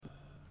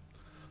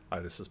Hi,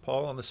 this is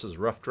Paul, and this is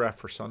Rough Draft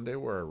for Sunday,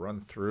 where I run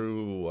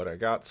through what I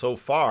got so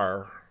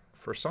far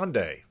for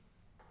Sunday.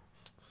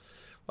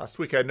 Last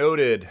week I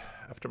noted,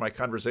 after my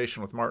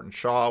conversation with Martin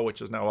Shaw, which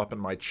is now up in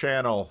my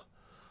channel,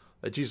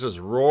 that Jesus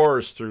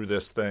roars through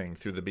this thing,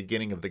 through the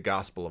beginning of the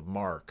Gospel of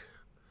Mark.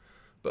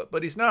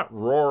 But he's not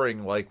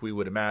roaring like we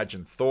would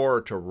imagine Thor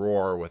to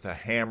roar with a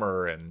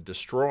hammer and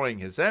destroying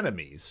his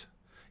enemies.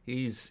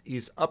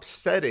 He's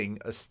upsetting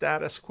a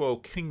status quo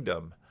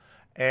kingdom,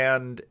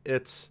 and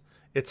it's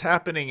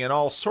happening in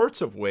all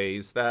sorts of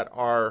ways that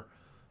are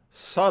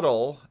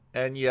subtle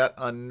and yet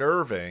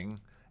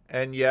unnerving,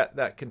 and yet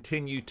that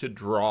continue to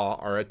draw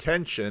our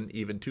attention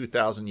even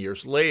 2,000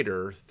 years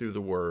later through the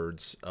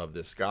words of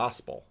this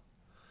gospel.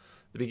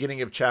 The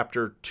beginning of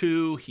chapter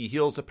 2, he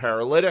heals a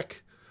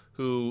paralytic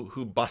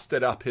who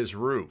busted up his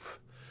roof.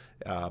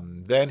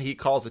 Then he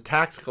calls a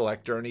tax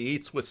collector and he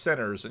eats with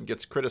sinners and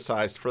gets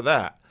criticized for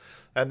that.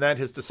 And then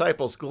his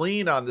disciples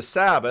glean on the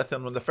Sabbath,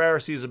 and when the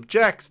Pharisees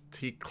object,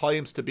 he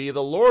claims to be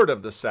the Lord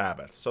of the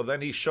Sabbath. So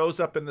then he shows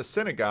up in the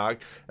synagogue,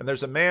 and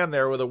there's a man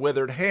there with a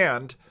withered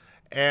hand,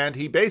 and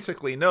he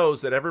basically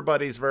knows that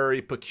everybody's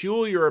very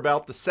peculiar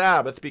about the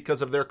Sabbath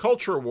because of their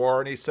culture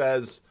war, and he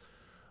says,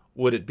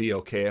 would it be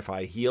okay if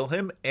I heal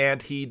him?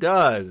 And he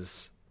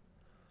does.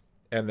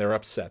 And they're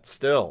upset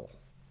still.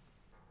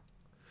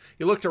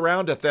 He looked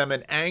around at them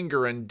in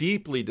anger and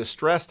deeply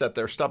distressed at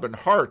their stubborn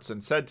hearts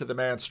and said to the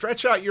man,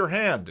 "Stretch out your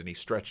hand." And he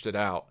stretched it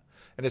out,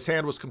 and his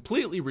hand was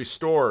completely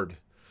restored.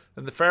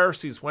 And the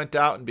Pharisees went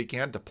out and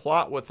began to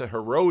plot with the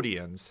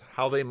Herodians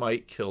how they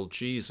might kill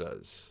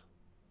Jesus.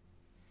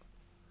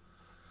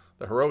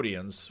 The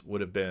Herodians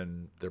would have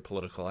been their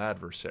political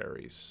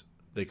adversaries.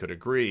 They could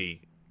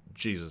agree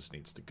Jesus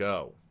needs to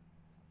go.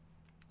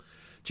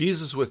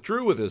 Jesus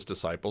withdrew with his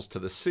disciples to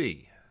the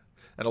sea,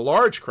 and a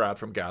large crowd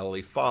from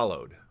Galilee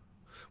followed.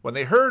 When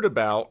they heard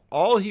about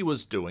all he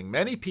was doing,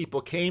 many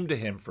people came to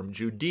him from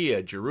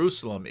Judea,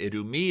 Jerusalem,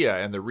 Idumea,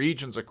 and the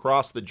regions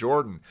across the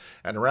Jordan,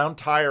 and around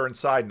Tyre and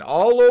Sidon.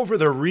 All over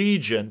the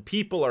region,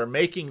 people are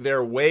making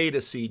their way to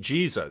see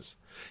Jesus.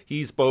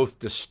 He's both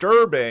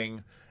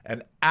disturbing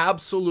and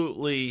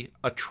absolutely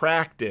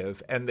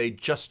attractive, and they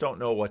just don't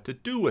know what to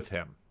do with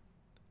him.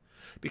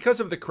 Because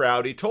of the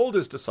crowd, he told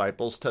his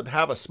disciples to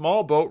have a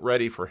small boat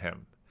ready for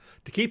him,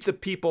 to keep the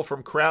people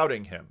from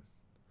crowding him.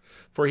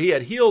 For he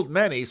had healed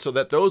many, so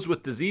that those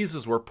with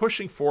diseases were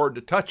pushing forward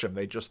to touch him.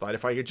 They just thought,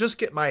 if I could just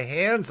get my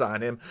hands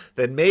on him,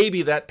 then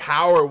maybe that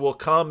power will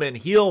come and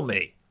heal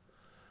me.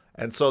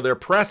 And so they're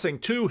pressing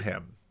to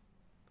him.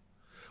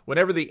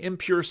 Whenever the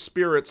impure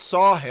spirits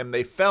saw him,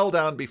 they fell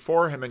down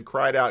before him and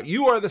cried out,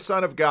 "You are the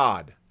Son of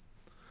God."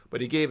 But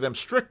he gave them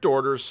strict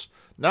orders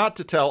not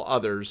to tell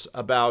others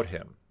about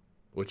him,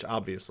 which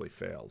obviously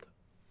failed.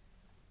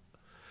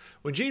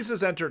 When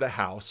Jesus entered a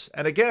house,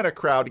 and again a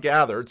crowd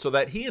gathered, so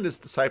that he and his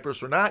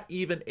disciples were not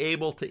even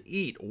able to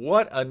eat.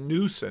 What a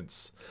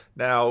nuisance.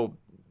 Now,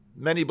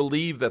 many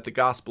believe that the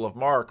Gospel of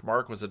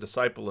Mark was a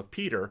disciple of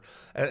Peter,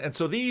 and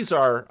so these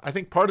are, I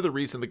think part of the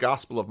reason the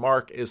Gospel of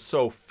Mark is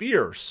so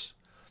fierce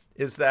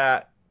is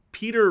that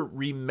Peter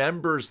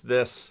remembers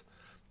this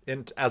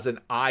as an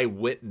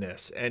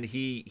eyewitness, and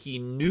he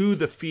knew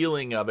the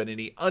feeling of it, and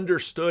he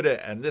understood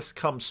it, and this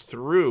comes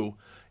through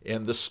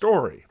in the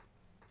story.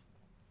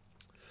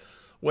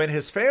 When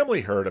his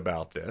family heard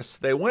about this,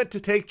 they went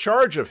to take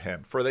charge of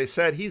him, for they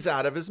said he's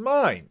out of his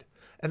mind.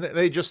 And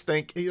they just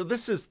think,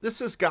 this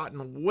has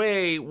gotten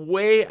way,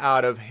 way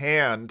out of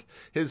hand.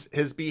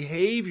 His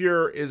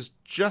behavior is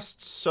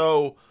just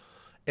so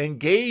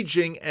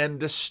engaging and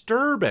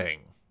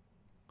disturbing.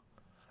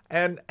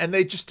 And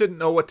they just didn't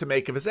know what to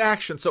make of his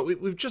actions. So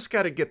we've just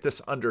got to get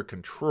this under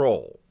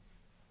control.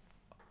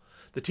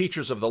 The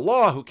teachers of the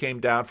law who came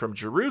down from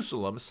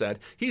Jerusalem said,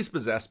 he's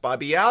possessed by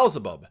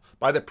Beelzebub.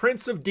 By the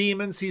prince of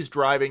demons, he's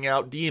driving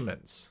out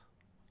demons.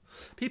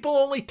 People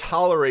only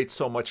tolerate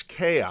so much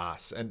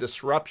chaos and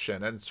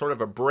disruption, and sort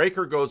of a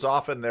breaker goes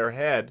off in their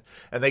head,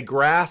 and they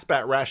grasp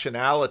at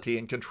rationality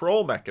and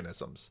control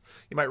mechanisms.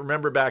 You might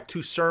remember back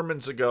 2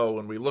 sermons ago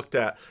when we looked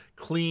at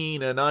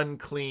clean and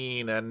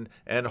unclean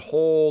and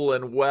whole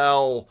and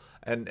well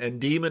and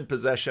demon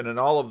possession and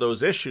all of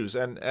those issues.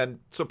 And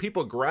so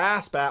people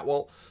grasp at,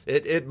 well,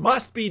 it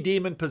must be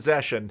demon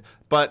possession,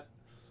 but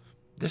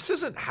this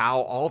isn't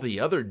how all the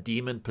other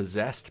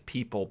demon-possessed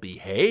people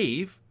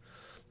behave.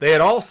 They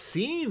had all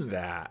seen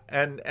that,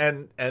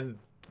 and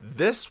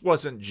this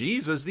wasn't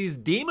Jesus. These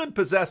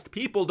demon-possessed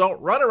people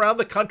don't run around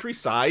the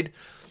countryside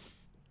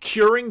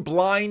curing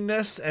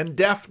blindness and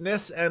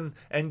deafness and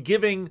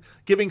giving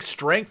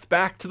strength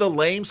back to the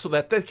lame so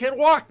that they can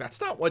walk.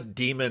 That's not what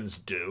demons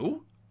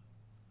do.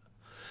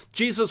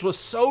 Jesus was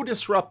so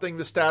disrupting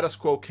the status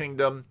quo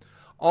kingdom,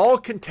 all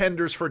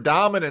contenders for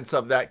dominance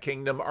of that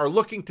kingdom are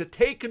looking to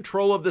take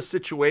control of the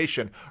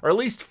situation, or at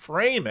least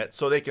frame it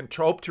so they can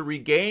hope to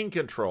regain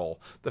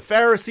control. The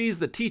Pharisees,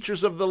 the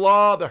teachers of the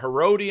law, the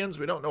Herodians,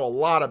 we don't know a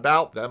lot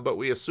about them, but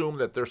we assume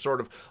that they're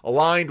sort of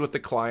aligned with the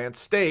client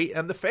state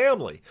and the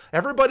family.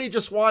 Everybody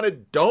just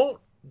wanted, don't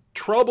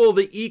trouble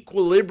the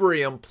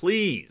equilibrium,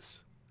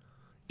 please.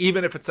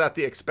 even if it's at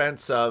the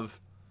expense of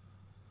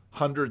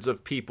hundreds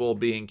of people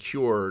being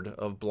cured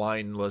of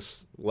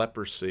blindness,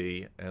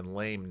 leprosy, and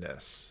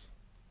lameness.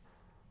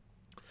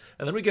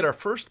 And then we get our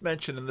first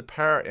mention in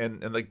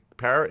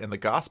the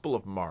Gospel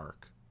of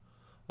Mark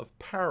of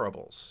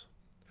parables.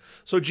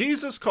 So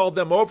Jesus called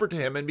them over to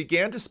him and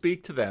began to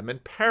speak to them in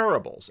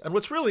parables. And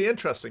what's really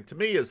interesting to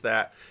me is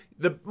that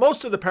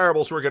most of the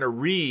parables we're going to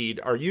read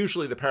are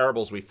usually the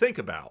parables we think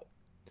about.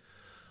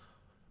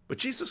 But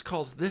Jesus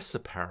calls this a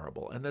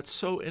parable, and that's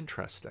so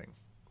interesting.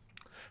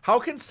 How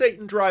can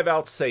Satan drive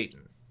out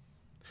Satan?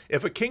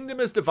 If a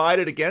kingdom is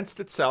divided against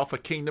itself, a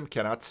kingdom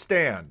cannot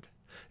stand.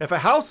 If a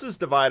house is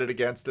divided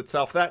against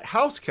itself, that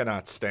house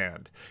cannot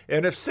stand.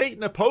 And if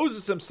Satan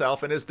opposes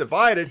himself and is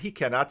divided, he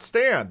cannot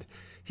stand.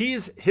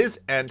 His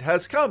end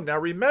has come. Now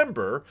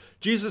remember,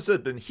 Jesus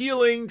had been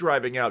healing,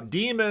 driving out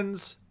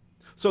demons.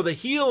 So the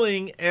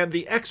healing and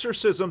the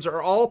exorcisms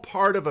are all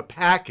part of a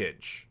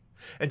package.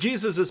 And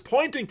Jesus is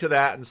pointing to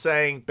that and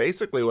saying,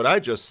 basically what I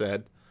just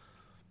said,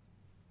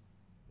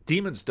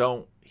 demons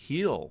don't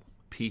heal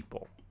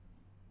people.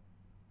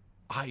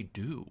 I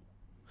do.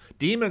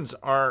 Demons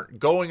aren't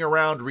going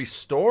around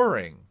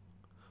restoring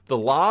the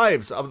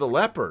lives of the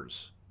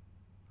lepers.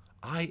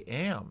 I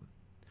am.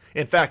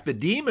 In fact, the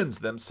demons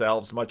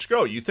themselves much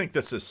go. You think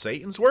this is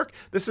Satan's work?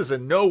 This is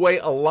in no way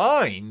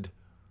aligned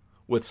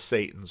with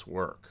Satan's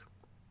work.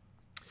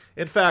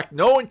 In fact,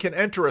 no one can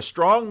enter a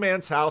strong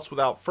man's house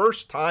without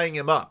first tying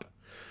him up.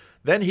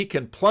 Then he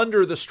can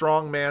plunder the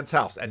strong man's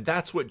house. And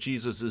that's what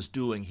Jesus is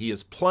doing. He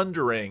is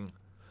plundering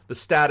the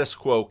status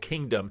quo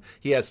kingdom.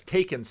 He has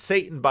taken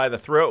Satan by the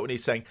throat and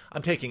he's saying,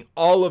 I'm taking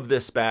all of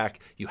this back.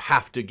 You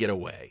have to get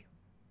away.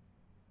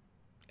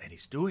 And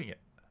he's doing it.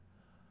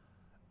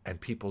 And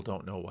people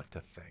don't know what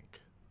to think.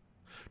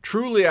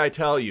 Truly, I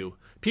tell you,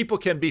 people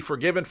can be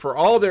forgiven for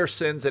all their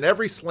sins and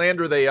every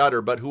slander they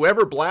utter, but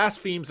whoever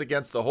blasphemes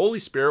against the Holy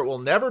Spirit will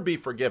never be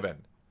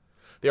forgiven.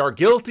 They are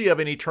guilty of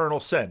an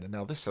eternal sin. And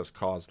now this has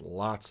caused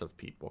lots of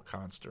people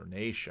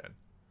consternation.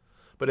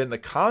 But in the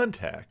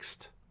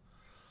context,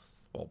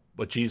 well,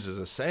 what Jesus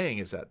is saying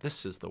is that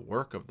this is the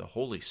work of the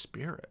Holy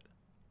Spirit.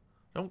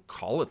 Don't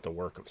call it the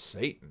work of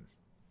Satan.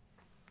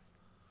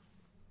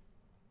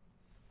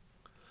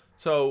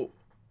 So,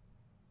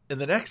 in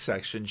the next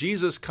section,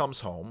 Jesus comes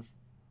home,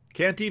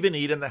 can't even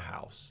eat in the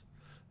house.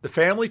 The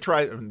family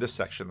tries, in this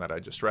section that I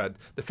just read,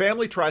 the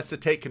family tries to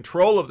take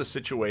control of the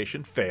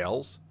situation,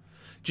 fails.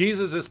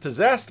 Jesus is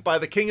possessed by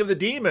the king of the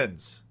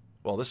demons.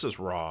 Well, this is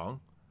wrong.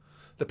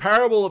 The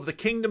parable of the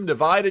kingdom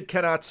divided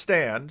cannot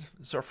stand.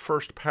 This is our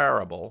first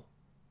parable.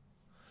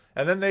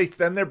 And then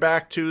they're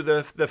back to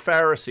the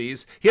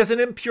Pharisees. He has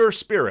an impure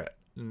spirit.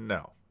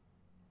 No.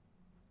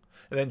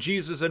 And then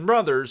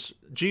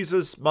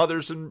Jesus'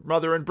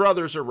 mother and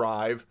brothers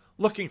arrive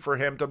looking for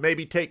him to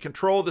maybe take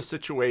control of the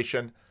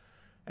situation.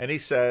 And he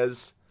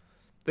says,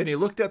 then he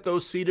looked at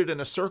those seated in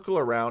a circle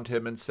around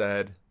him and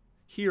said,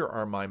 here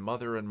are my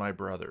mother and my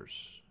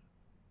brothers.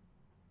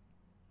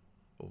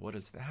 Well, what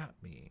does that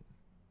mean?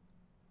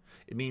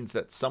 It means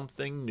that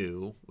something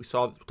new, we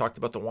talked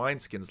about the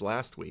wineskins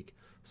last week,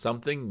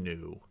 something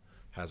new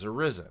has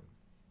arisen.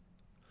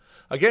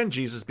 Again,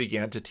 Jesus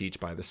began to teach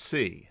by the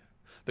sea.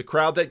 The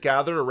crowd that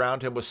gathered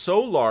around him was so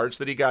large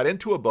that he got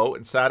into a boat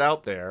and sat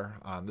out there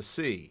on the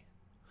sea,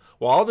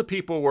 while all the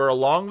people were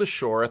along the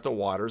shore at the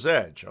water's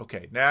edge.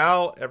 Okay,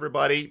 now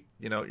everybody,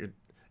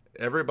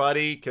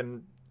 everybody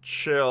can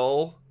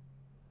chill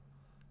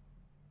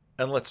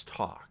and let's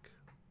talk.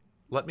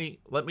 Let me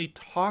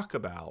talk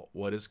about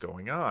what is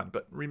going on.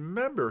 But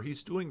remember,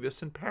 he's doing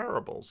this in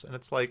parables, and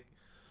it's like,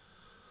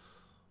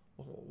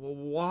 well,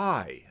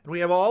 why? And we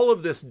have all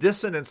of this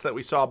dissonance that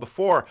we saw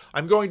before.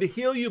 I'm going to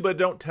heal you, but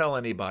don't tell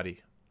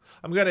anybody.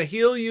 I'm going to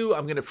heal you.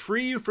 I'm going to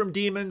free you from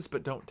demons,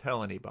 but don't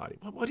tell anybody.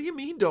 Well, what do you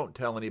mean don't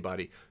tell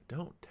anybody?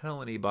 Don't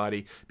tell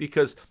anybody,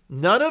 because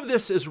none of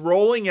this is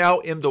rolling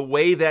out in the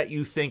way that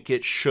you think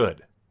it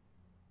should.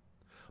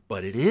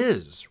 But it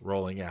is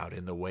rolling out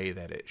in the way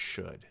that it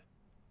should.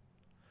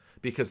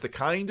 Because the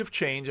kind of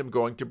change I'm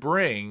going to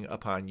bring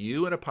upon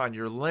you and upon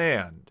your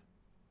land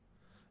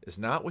is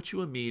not what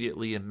you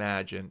immediately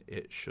imagine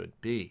it should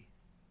be.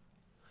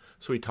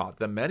 So he taught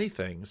them many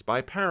things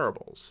by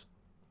parables.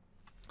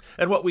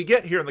 And what we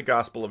get here in the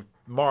Gospel of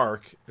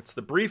Mark, it's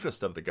the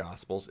briefest of the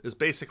Gospels, is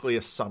basically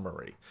a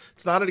summary.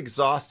 It's not an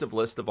exhaustive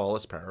list of all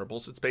his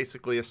parables. It's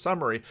basically a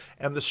summary.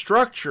 And the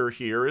structure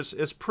here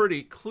is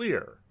pretty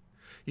clear.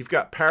 You've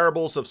got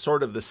parables of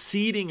sort of the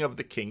seeding of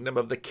the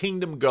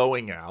kingdom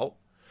going out,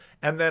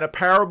 and then a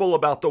parable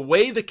about the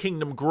way the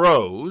kingdom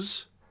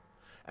grows,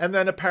 and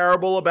then a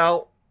parable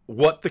about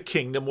what the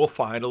kingdom will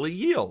finally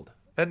yield.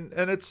 And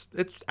it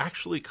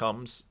actually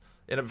comes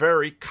in a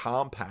very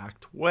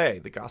compact way.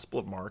 The Gospel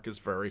of Mark is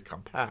very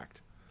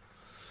compact.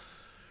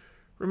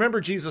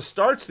 Remember, Jesus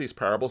starts these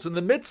parables in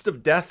the midst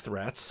of death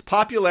threats,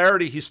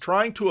 popularity he's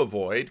trying to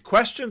avoid,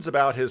 questions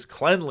about his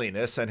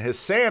cleanliness and his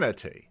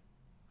sanity.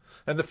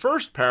 And the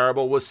first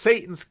parable was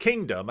Satan's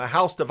kingdom, a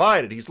house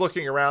divided. He's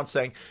looking around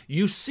saying,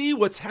 you see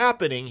what's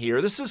happening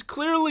here. This is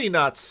clearly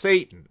not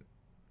Satan.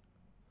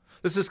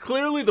 This is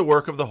clearly the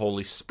work of the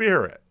Holy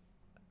Spirit.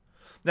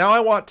 Now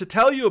I want to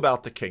tell you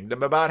about the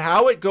kingdom, about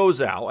how it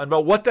goes out, and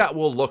about what that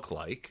will look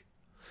like,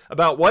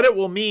 about what it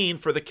will mean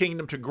for the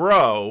kingdom to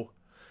grow,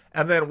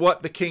 and then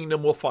what the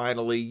kingdom will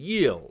finally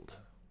yield.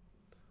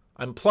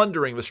 I'm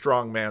plundering the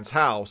strong man's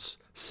house.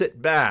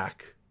 Sit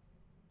back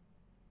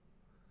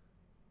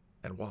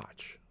and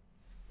watch.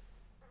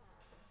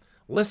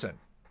 Listen.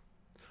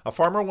 A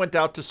farmer went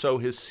out to sow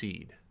his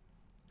seed.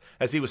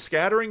 As he was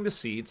scattering the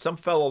seed, some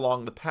fell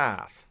along the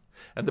path,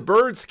 and the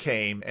birds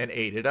came and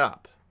ate it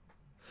up.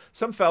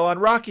 Some fell on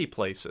rocky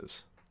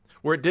places,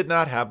 where it did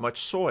not have much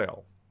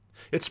soil.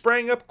 It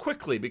sprang up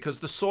quickly because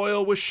the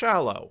soil was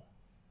shallow.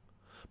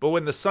 But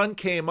when the sun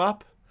came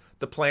up,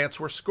 the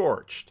plants were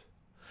scorched,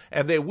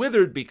 and they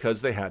withered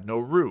because they had no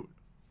root.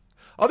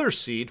 Other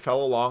seed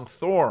fell along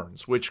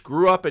thorns, which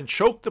grew up and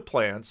choked the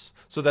plants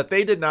so that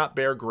they did not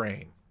bear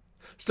grain.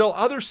 Still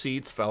other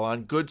seeds fell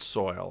on good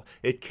soil.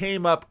 It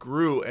came up,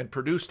 grew, and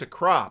produced a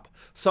crop,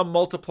 some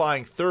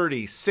multiplying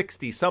 30,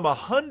 60, some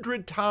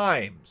 100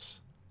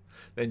 times.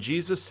 Then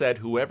Jesus said,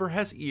 "Whoever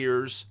has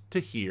ears to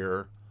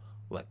hear,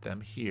 let them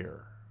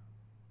hear."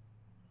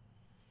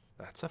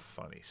 That's a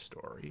funny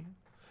story.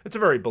 It's a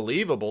very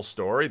believable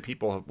story.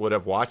 People would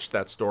have watched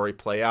that story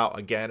play out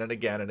again and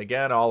again and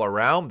again all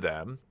around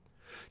them.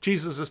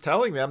 Jesus is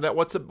telling them that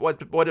what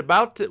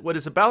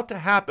is about to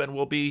happen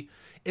will be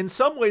in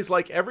some ways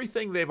like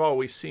everything they've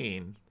always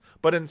seen,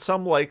 but in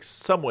some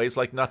ways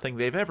like nothing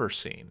they've ever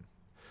seen.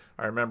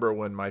 I remember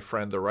when my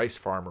friend the rice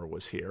farmer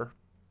was here,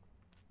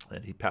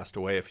 and he passed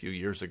away a few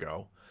years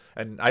ago,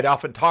 and I'd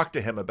often talk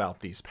to him about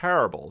these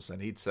parables,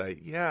 and he'd say,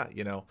 yeah,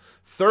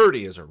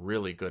 30 is a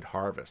really good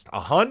harvest.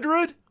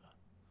 100?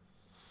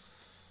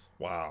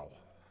 Wow.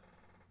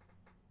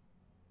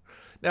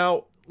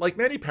 Now, like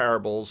many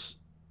parables,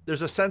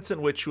 there's a sense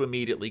in which you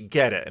immediately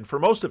get it. And for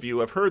most of you who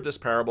have heard this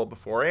parable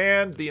before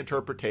and the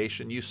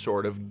interpretation, you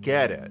sort of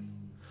get it.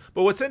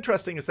 But what's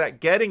interesting is that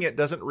getting it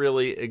doesn't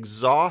really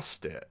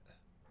exhaust it.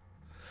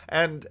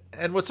 And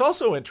what's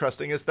also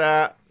interesting is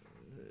that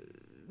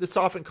it's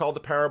often called the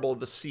parable of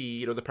the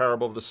seed or the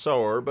parable of the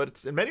sower,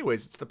 but in many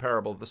ways it's the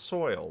parable of the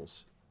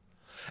soils.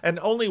 And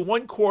only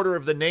 1/4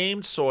 of the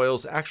named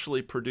soils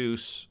actually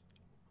produce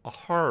a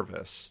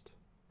harvest.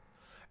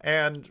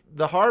 And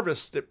the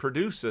harvest it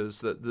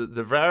produces,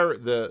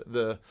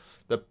 the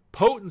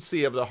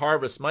potency of the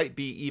harvest might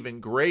be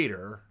even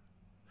greater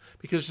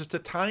because just a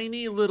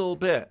tiny little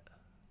bit,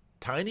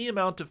 tiny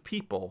amount of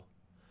people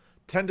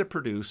tend to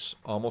produce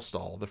almost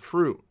all the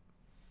fruit.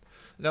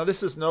 Now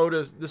this is known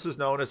as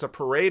a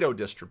Pareto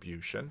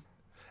distribution,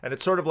 and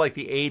it's sort of like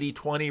the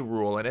 80-20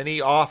 rule. In any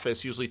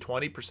office, usually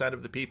 20%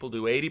 of the people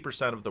do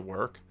 80% of the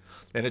work.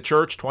 In a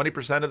church,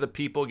 20% of the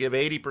people give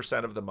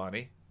 80% of the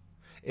money.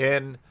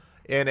 In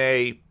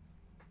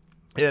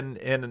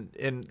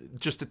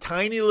just a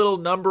tiny little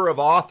number of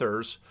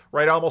authors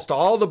write almost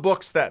all the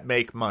books that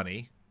make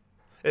money.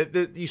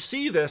 You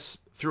see this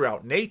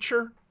throughout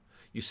nature.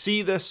 You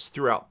see this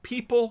throughout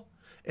people.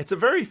 It's a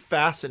very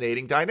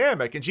fascinating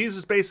dynamic. And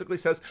Jesus basically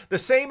says, the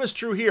same is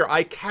true here.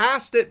 I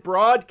cast it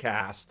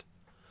broadcast,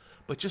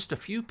 but just a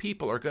few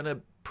people are going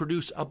to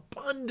produce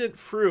abundant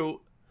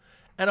fruit,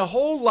 and a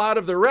whole lot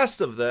of the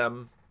rest of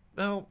them,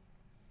 well,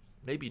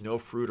 maybe no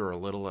fruit or a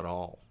little at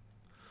all.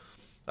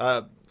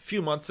 A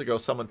few months ago,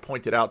 someone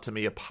pointed out to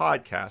me a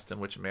podcast in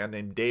which a man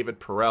named David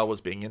Perel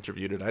was being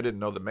interviewed. And I didn't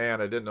know the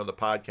man, I didn't know the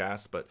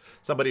podcast, but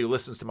somebody who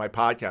listens to my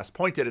podcast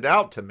pointed it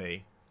out to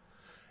me.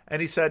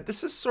 And he said,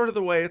 this is sort of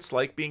the way it's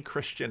like being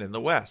Christian in the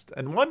West.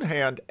 On one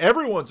hand,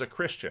 everyone's a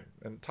Christian.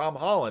 And Tom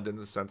Holland, in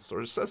a sense,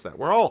 sort of says that.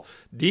 We're all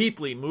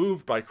deeply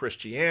moved by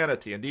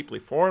Christianity and deeply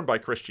formed by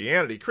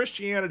Christianity.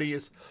 Christianity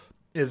is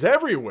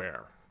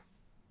everywhere.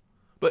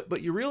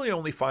 But you really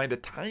only find a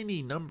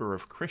tiny number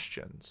of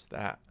Christians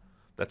that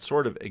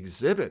sort of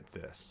exhibit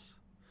this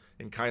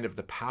in kind of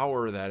the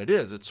power that it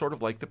is. It's sort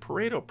of like the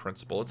Pareto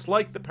principle. It's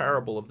like the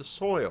parable of the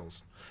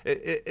soils.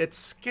 It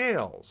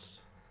scales.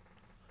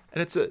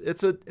 And it's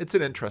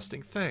an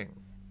interesting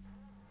thing.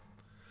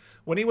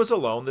 When he was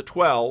alone, the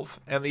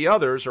 12 and the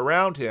others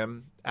around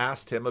him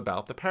asked him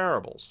about the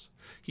parables.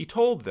 He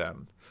told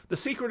them, "The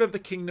secret of the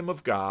kingdom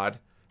of God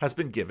has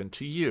been given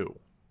to you.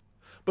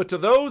 But to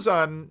those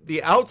on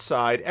the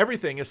outside,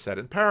 everything is said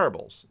in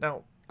parables."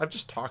 Now, I've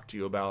just talked to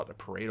you about a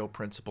Pareto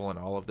principle and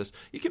all of this.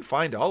 You can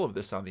find all of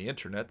this on the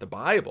internet. The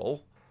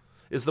Bible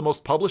is the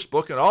most published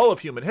book in all of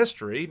human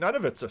history. None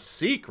of it's a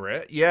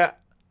secret,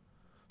 yet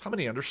how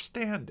many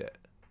understand it?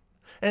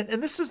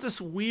 And this is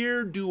this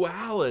weird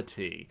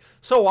duality.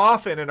 So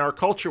often in our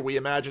culture we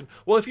imagine,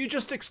 well, if you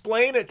just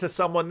explain it to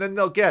someone, then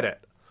they'll get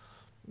it.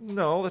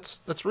 No,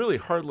 that's really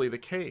hardly the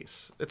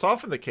case. It's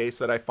often the case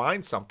that I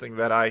find something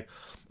that I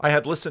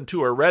had listened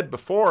to or read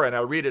before, and I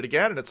read it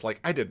again, and it's like,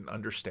 I didn't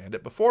understand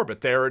it before, but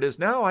there it is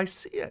now, I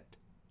see it.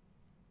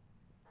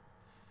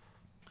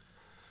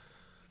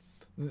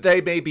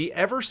 They may be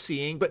ever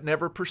seeing but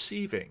never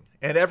perceiving,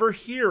 and ever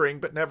hearing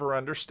but never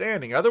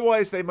understanding.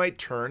 Otherwise, they might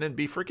turn and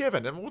be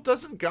forgiven. And well,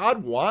 doesn't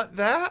God want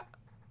that?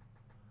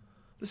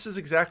 This is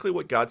exactly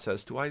what God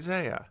says to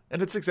Isaiah.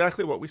 And it's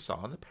exactly what we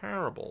saw in the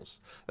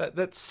parables.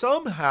 That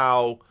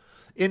somehow,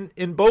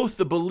 in both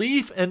the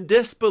belief and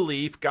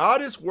disbelief,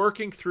 God is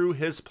working through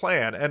his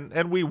plan.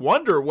 And we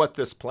wonder what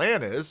this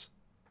plan is.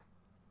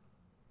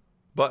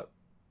 But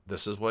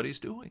this is what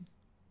he's doing.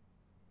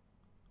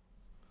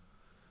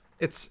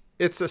 It's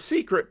a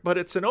secret, but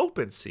it's an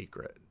open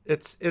secret.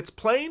 It's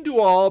plain to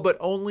all, but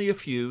only a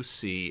few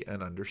see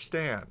and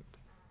understand.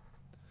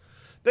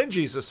 Then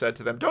Jesus said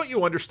to them, "Don't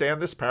you understand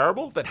this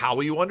parable? Then how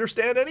will you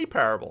understand any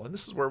parable?" And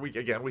this is where we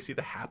see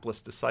the hapless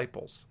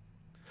disciples.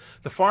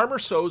 The farmer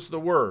sows the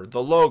word,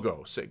 the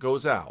logos, it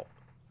goes out.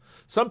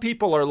 Some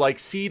people are like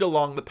seed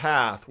along the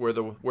path where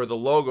the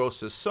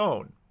logos is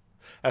sown.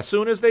 As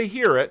soon as they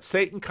hear it,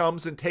 Satan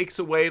comes and takes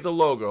away the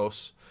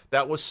logos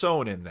that was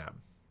sown in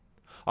them.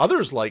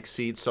 Others, like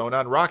seed sown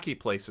on rocky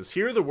places,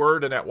 hear the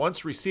word and at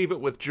once receive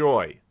it with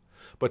joy.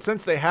 But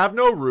since they have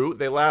no root,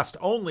 they last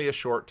only a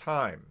short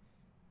time.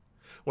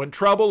 When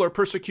trouble or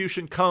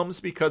persecution comes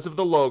because of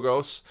the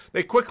logos,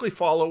 they quickly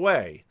fall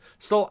away.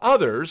 Still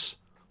others,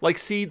 like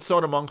seed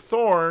sown among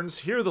thorns,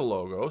 hear the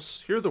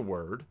logos, hear the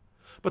word.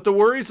 But the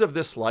worries of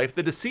this life,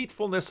 the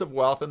deceitfulness of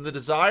wealth, and the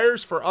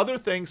desires for other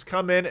things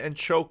come in and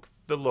choke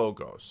the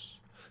logos.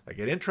 They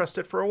get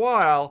interested for a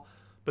while,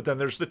 but then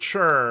there's the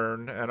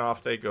churn, and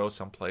off they go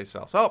someplace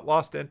else. Oh,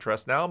 lost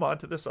interest. Now I'm on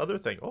to this other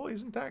thing. Oh,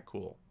 isn't that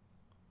cool?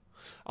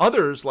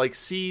 Others, like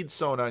seed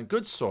sown on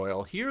good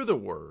soil, hear the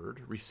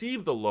word,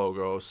 receive the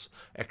logos,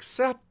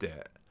 accept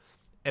it,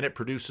 and it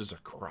produces a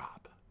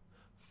crop.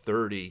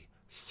 30,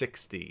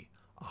 60,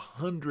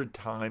 100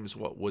 times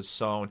what was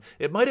sown.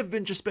 It might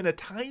have just been a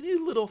tiny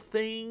little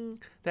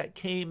thing that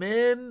came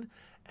in,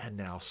 and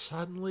now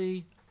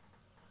suddenly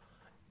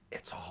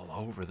it's all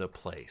over the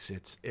place.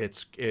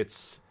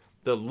 It's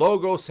the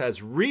logos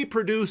has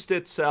reproduced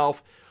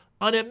itself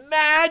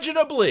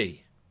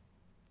unimaginably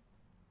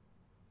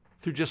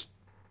through just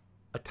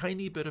a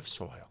tiny bit of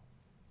soil.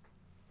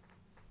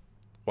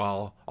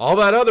 While all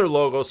that other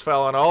logos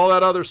fell on all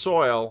that other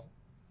soil,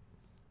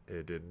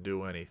 it didn't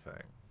do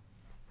anything.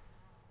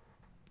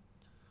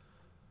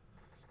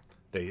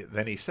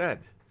 Then he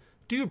said,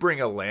 "Do you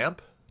bring a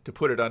lamp to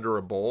put it under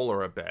a bowl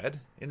or a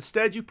bed?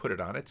 Instead, you put it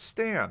on its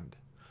stand.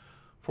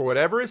 For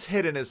whatever is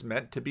hidden is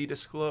meant to be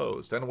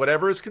disclosed, and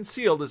whatever is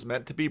concealed is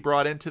meant to be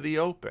brought into the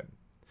open.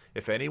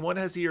 If anyone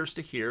has ears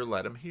to hear,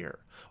 let him hear."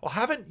 Well,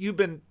 haven't you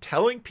been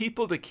telling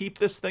people to keep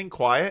this thing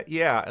quiet?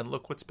 Yeah, and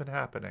look what's been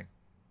happening.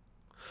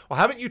 Well,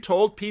 haven't you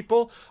told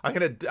people, I'm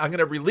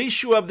gonna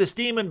release you of this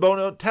demon, but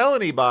don't tell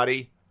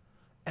anybody?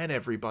 And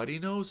everybody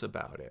knows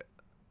about it.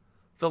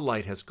 The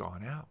light has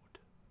gone out.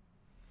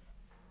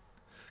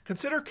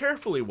 "Consider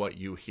carefully what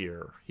you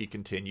hear," he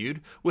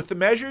continued. "With the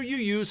measure you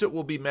use, it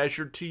will be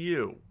measured to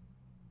you."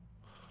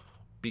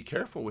 Be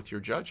careful with your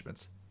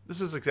judgments.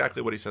 This is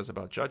exactly what he says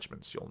about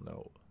judgments, you'll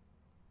note.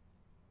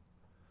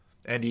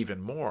 And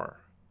even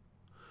more.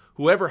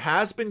 Whoever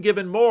has been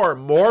given more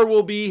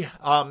will be,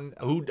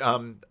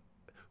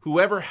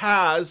 whoever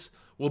has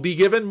will be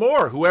given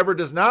more. Whoever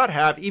does not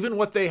have, even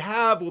what they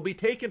have will be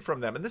taken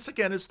from them. And this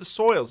again is the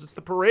soils. It's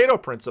the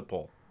Pareto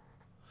principle.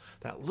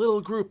 That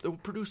little group that will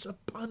produce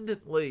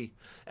abundantly.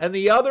 And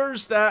the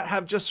others that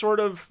have just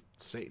sort of,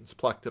 Satan's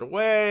plucked it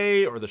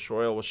away, or the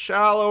soil was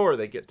shallow, or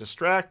they get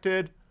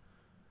distracted,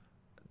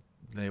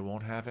 they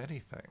won't have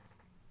anything.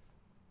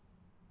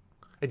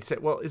 And you say,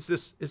 well, is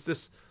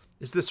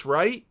this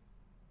right?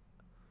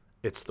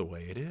 It's the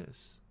way it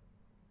is.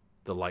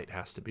 The light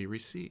has to be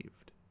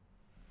received.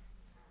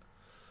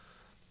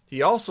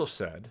 He also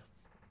said,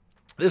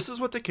 this is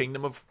what the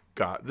kingdom of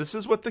God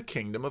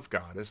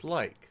is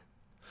like.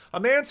 A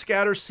man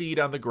scatters seed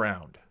on the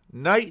ground.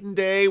 Night and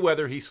day,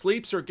 whether he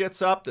sleeps or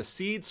gets up, the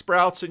seed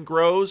sprouts and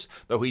grows,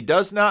 though he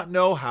does not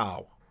know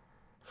how.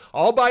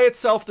 All by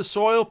itself, the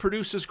soil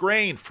produces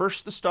grain,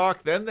 first the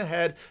stalk, then the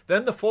head,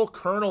 then the full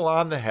kernel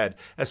on the head.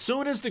 As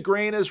soon as the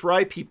grain is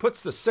ripe, he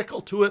puts the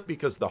sickle to it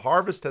because the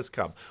harvest has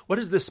come. What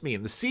does this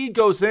mean? The seed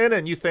goes in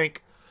and you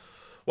think,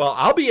 well,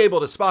 I'll be able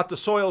to spot the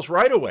soils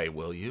right away,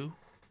 will you?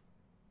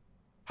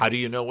 How do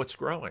you know what's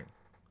growing?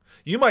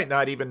 You might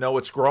not even know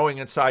it's growing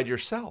inside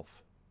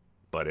yourself,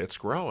 but it's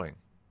growing.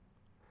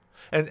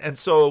 And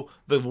so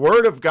the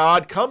word of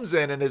God comes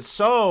in and is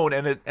sown,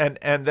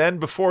 and then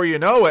before you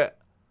know it,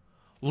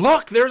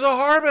 look, there's a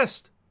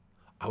harvest.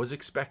 I was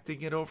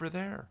expecting it over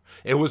there.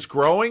 It was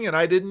growing and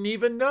I didn't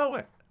even know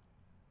it.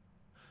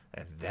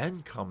 And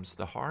then comes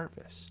the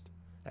harvest.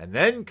 And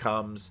then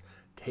comes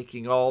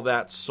taking all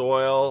that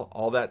soil,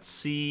 all that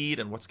seed,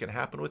 and what's going to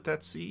happen with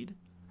that seed?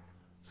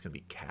 It's going to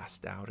be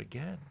cast out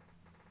again.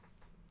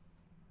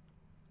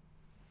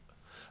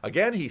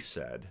 Again, he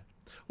said,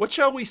 what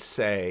shall we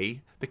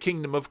say the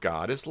kingdom of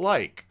God is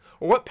like?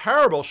 Or what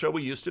parable shall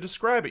we use to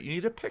describe it? You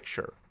need a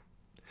picture.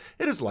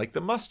 It is like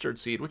the mustard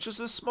seed, which is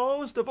the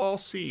smallest of all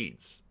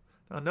seeds.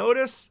 Now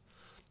notice,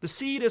 the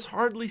seed is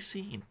hardly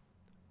seen.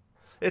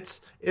 Its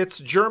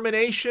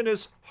germination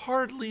is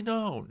hardly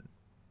known.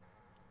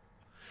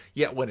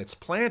 Yet when it's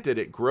planted,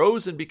 it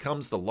grows and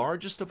becomes the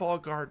largest of all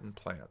garden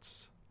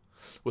plants.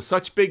 with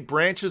such big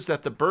branches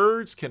that the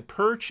birds can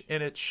perch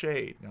in its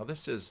shade. Now,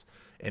 this is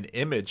an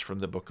image from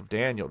the book of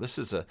Daniel. This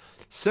is a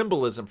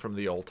symbolism from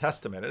the Old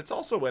Testament. It's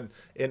also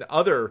in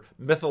other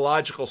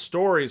mythological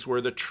stories where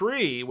the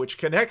tree, which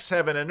connects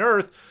heaven and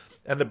earth,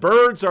 and the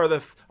birds are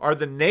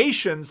the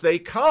nations, they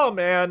come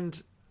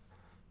and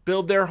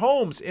build their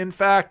homes. In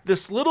fact,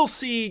 this little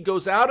seed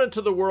goes out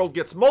into the world,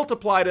 gets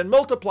multiplied and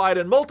multiplied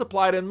and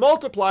multiplied and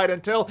multiplied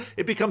until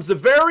it becomes the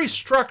very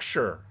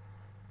structure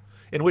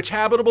in which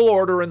habitable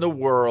order in the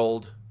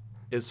world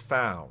is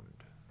found.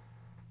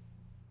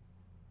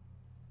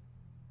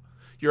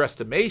 Your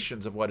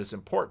estimations of what is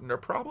important are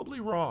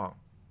probably wrong.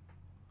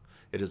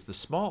 It is the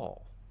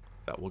small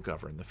that will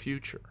govern the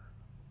future.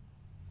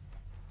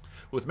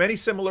 With many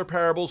similar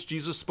parables,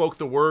 Jesus spoke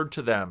the word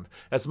to them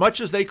as much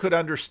as they could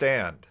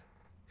understand.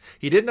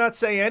 He did not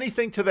say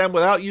anything to them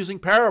without using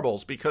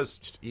parables, because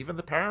even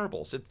the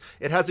parables,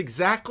 it has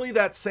exactly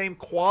that same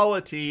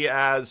quality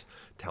as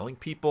telling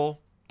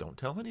people, don't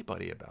tell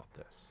anybody about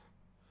this.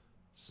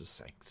 It's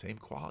the same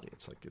quality.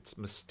 It's like it's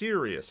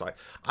mysterious.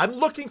 I'm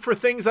looking for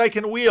things I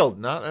can wield.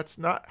 No, that's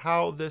not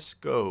how this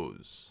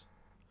goes.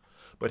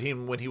 But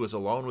when he was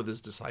alone with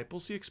his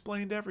disciples, he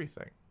explained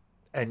everything.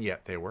 And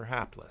yet they were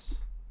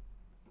hapless.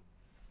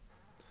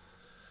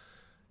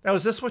 Now,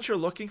 is this what you're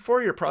looking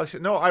for? You're probably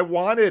saying, no, I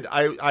wanted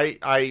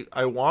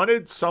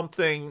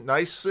something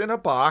nice in a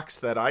box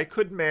that I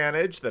could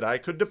manage, that I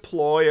could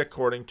deploy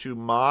according to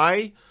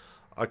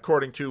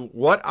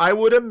what I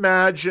would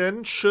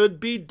imagine should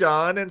be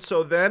done. And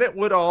so then it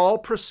would all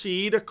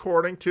proceed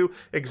according to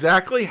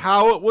exactly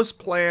how it was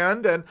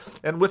planned.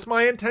 And with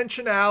my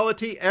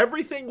intentionality,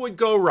 everything would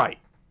go right.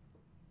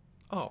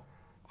 Oh,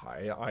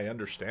 I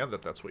understand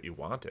that that's what you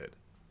wanted.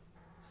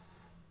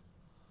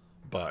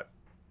 But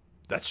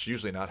that's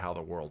usually not how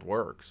the world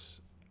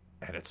works,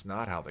 and it's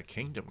not how the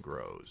kingdom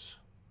grows.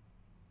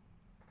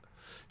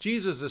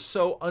 Jesus is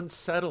so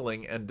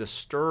unsettling and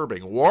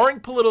disturbing.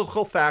 Warring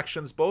political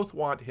factions both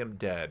want him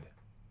dead.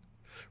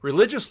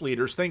 Religious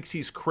leaders think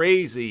he's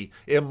crazy,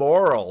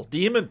 immoral,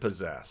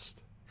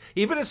 demon-possessed.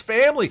 Even his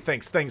family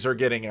thinks things are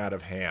getting out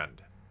of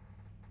hand.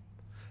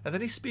 And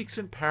then he speaks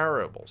in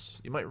parables.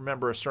 You might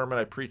remember a sermon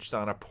I preached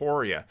on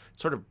aporia. It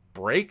sort of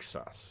breaks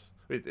us.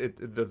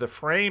 The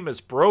frame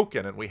is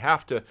broken, and we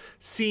have to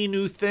see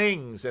new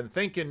things and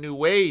think in new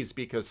ways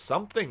because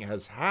something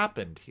has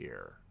happened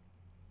here.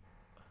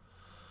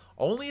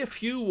 Only a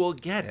few will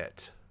get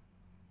it,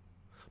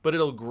 but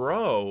it'll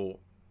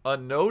grow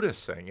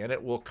unnoticing, and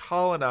it will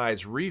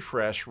colonize,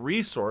 refresh,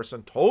 resource,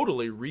 and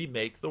totally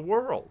remake the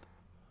world.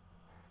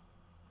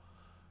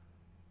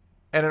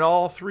 And in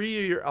all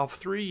 3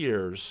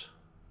 years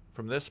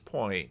from this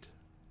point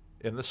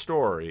in the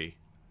story,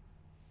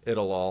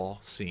 it'll all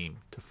seem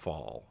to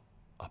fall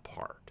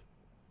apart.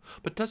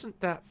 But doesn't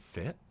that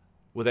fit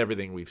with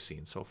everything we've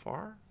seen so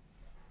far?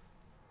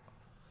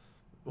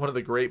 One of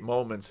the great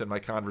moments in my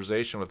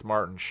conversation with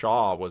Martin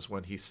Shaw was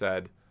when he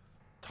said,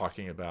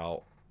 talking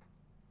about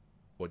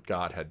what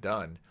God had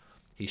done,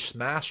 he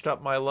smashed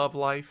up my love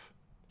life.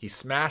 He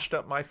smashed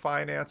up my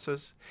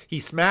finances. He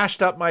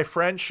smashed up my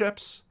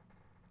friendships.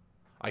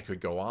 I could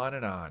go on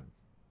and on.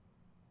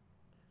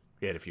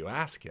 Yet if you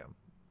ask him,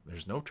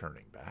 there's no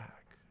turning back.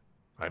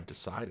 I've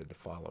decided to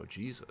follow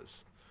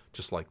Jesus,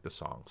 just like the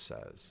song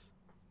says.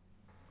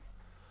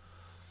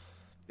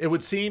 It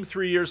would seem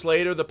 3 years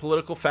later the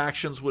political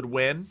factions would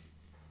win.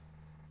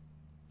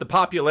 The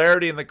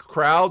popularity in the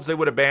crowds, they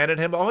would abandon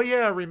him. Oh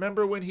yeah,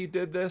 remember when he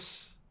did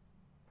this?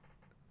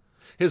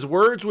 His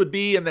words would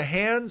be in the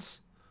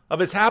hands of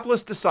his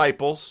hapless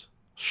disciples.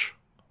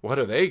 What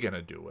are they going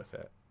to do with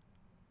it?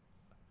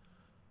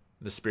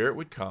 The Spirit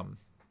would come,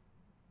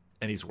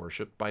 and he's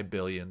worshipped by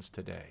billions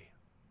today.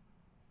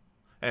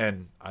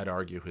 And I'd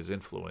argue his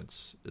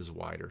influence is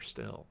wider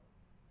still.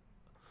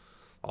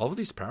 All of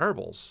these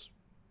parables,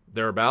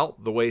 they're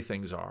about the way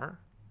things are,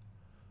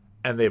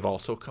 and they've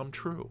also come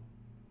true.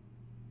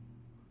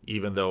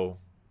 Even though,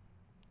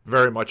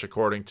 very much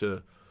according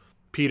to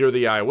Peter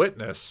the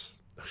eyewitness,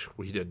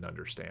 we didn't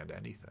understand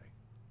anything.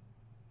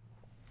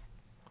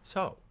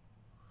 So,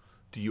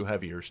 do you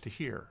have ears to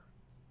hear?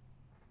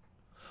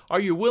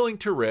 Are you willing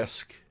to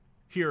risk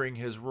hearing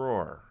his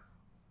roar?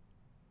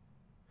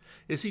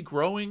 Is he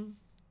growing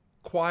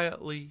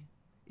quietly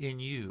in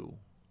you,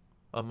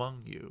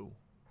 among you,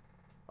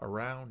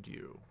 around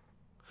you?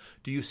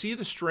 Do you see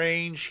the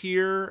strange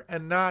here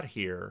and not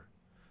here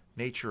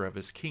nature of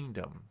his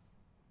kingdom?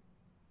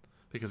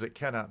 Because it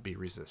cannot be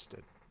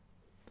resisted.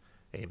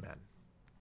 Amen.